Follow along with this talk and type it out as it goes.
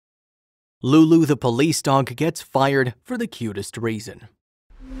Lulu the police dog gets fired for the cutest reason.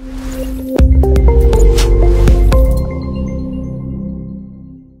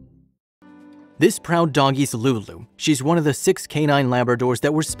 This proud doggy's Lulu. She's one of the 6 K9 Labradors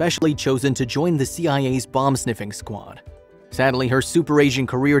that were specially chosen to join the CIA's bomb-sniffing squad. Sadly, her super Asian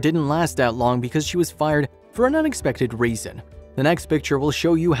career didn't last that long because she was fired for an unexpected reason. The next picture will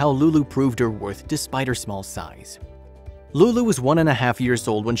show you how Lulu proved her worth despite her small size. Lulu was 1.5 years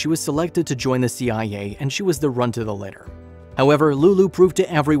old when she was selected to join the CIA, and she was the runt of the litter. However, Lulu proved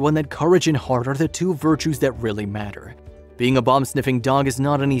to everyone that courage and heart are the 2 virtues that really matter. Being a bomb-sniffing dog is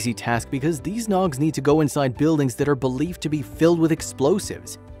not an easy task because these dogs need to go inside buildings that are believed to be filled with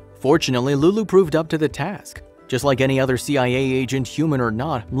explosives. Fortunately, Lulu proved up to the task. Just like any other CIA agent, human or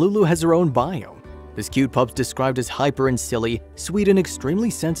not, Lulu has her own biome. This cute pup's described as hyper and silly, sweet and extremely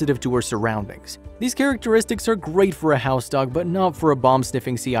sensitive to her surroundings. These characteristics are great for a house dog, but not for a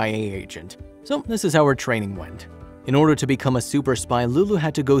bomb-sniffing CIA agent. So this is how her training went. In order to become a super spy, Lulu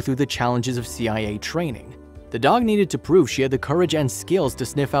had to go through the challenges of CIA training. The dog needed to prove she had the courage and skills to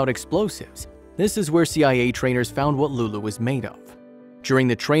sniff out explosives. This is where CIA trainers found what Lulu was made of. During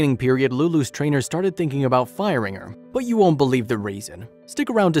the training period, Lulu's trainers started thinking about firing her, but you won't believe the reason. Stick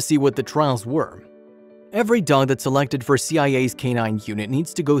around to see what the trials were. Every dog that's selected for CIA's K9 unit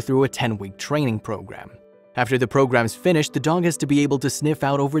needs to go through a 10-week training program. After the program's finished, the dog has to be able to sniff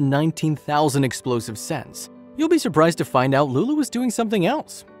out over 19,000 explosive scents. You'll be surprised to find out Lulu was doing something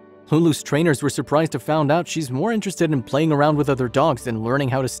else. Lulu's trainers were surprised to find out she's more interested in playing around with other dogs than learning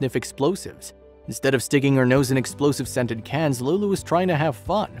how to sniff explosives. Instead of sticking her nose in explosive-scented cans, Lulu was trying to have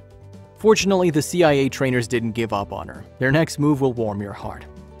fun. Fortunately, the CIA trainers didn't give up on her. Their next move will warm your heart.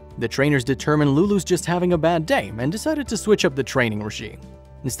 The trainers determined Lulu's just having a bad day and decided to switch up the training regime.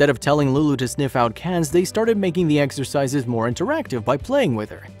 Instead of telling Lulu to sniff out cans, they started making the exercises more interactive by playing with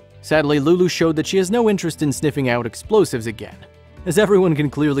her. Sadly, Lulu showed that she has no interest in sniffing out explosives again. As everyone can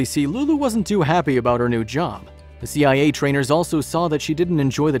clearly see, Lulu wasn't too happy about her new job. The CIA trainers also saw that she didn't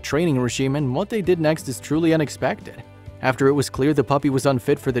enjoy the training regime, and what they did next is truly unexpected. After it was clear the puppy was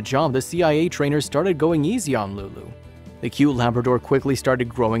unfit for the job, the CIA trainers started going easy on Lulu. The cute Labrador quickly started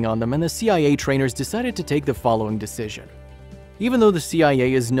growing on them, and the CIA trainers decided to take the following decision. Even though the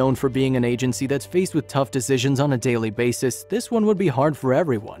CIA is known for being an agency that's faced with tough decisions on a daily basis, this one would be hard for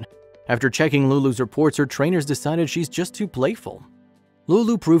everyone. After checking Lulu's reports, her trainers decided she's just too playful.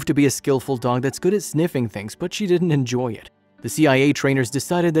 Lulu proved to be a skillful dog that's good at sniffing things, but she didn't enjoy it. The CIA trainers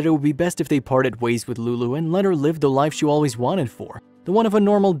decided that it would be best if they parted ways with Lulu and let her live the life she always wanted for, the one of a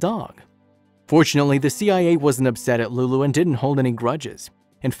normal dog. Fortunately, the CIA wasn't upset at Lulu and didn't hold any grudges.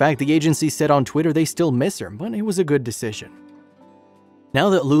 In fact, the agency said on Twitter they still miss her, but it was a good decision. Now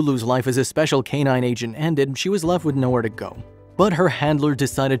that Lulu's life as a special K9 agent ended, she was left with nowhere to go. But her handler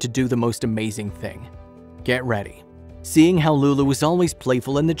decided to do the most amazing thing. Get ready. Seeing how Lulu was always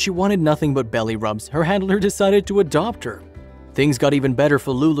playful and that she wanted nothing but belly rubs, her handler decided to adopt her. Things got even better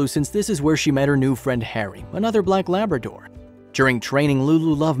for Lulu since this is where she met her new friend Harry, another black Labrador. During training,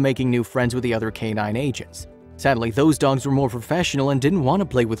 Lulu loved making new friends with the other K9 agents. Sadly, those dogs were more professional and didn't want to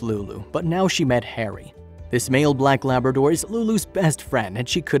play with Lulu, but now she met Harry. This male black Labrador is Lulu's best friend, and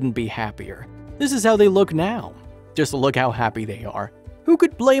she couldn't be happier. This is how they look now. Just look how happy they are. Who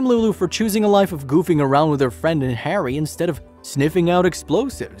could blame Lulu for choosing a life of goofing around with her friend and Harry instead of sniffing out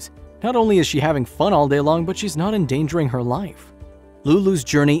explosives? Not only is she having fun all day long, but she's not endangering her life. Lulu's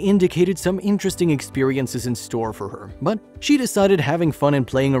journey indicated some interesting experiences in store for her, but she decided having fun and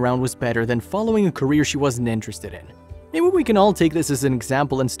playing around was better than following a career she wasn't interested in. Maybe we can all take this as an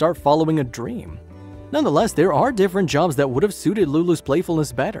example and start following a dream. Nonetheless, there are different jobs that would have suited Lulu's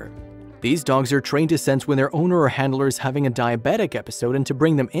playfulness better. These dogs are trained to sense when their owner or handler is having a diabetic episode and to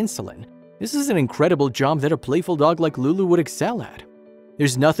bring them insulin. This is an incredible job that a playful dog like Lulu would excel at.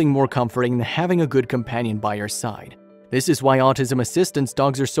 There's nothing more comforting than having a good companion by your side. This is why autism assistance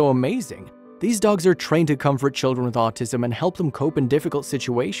dogs are so amazing. These dogs are trained to comfort children with autism and help them cope in difficult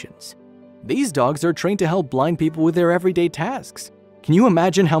situations. These dogs are trained to help blind people with their everyday tasks. Can you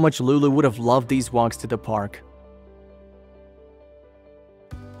imagine how much Lulu would have loved these walks to the park?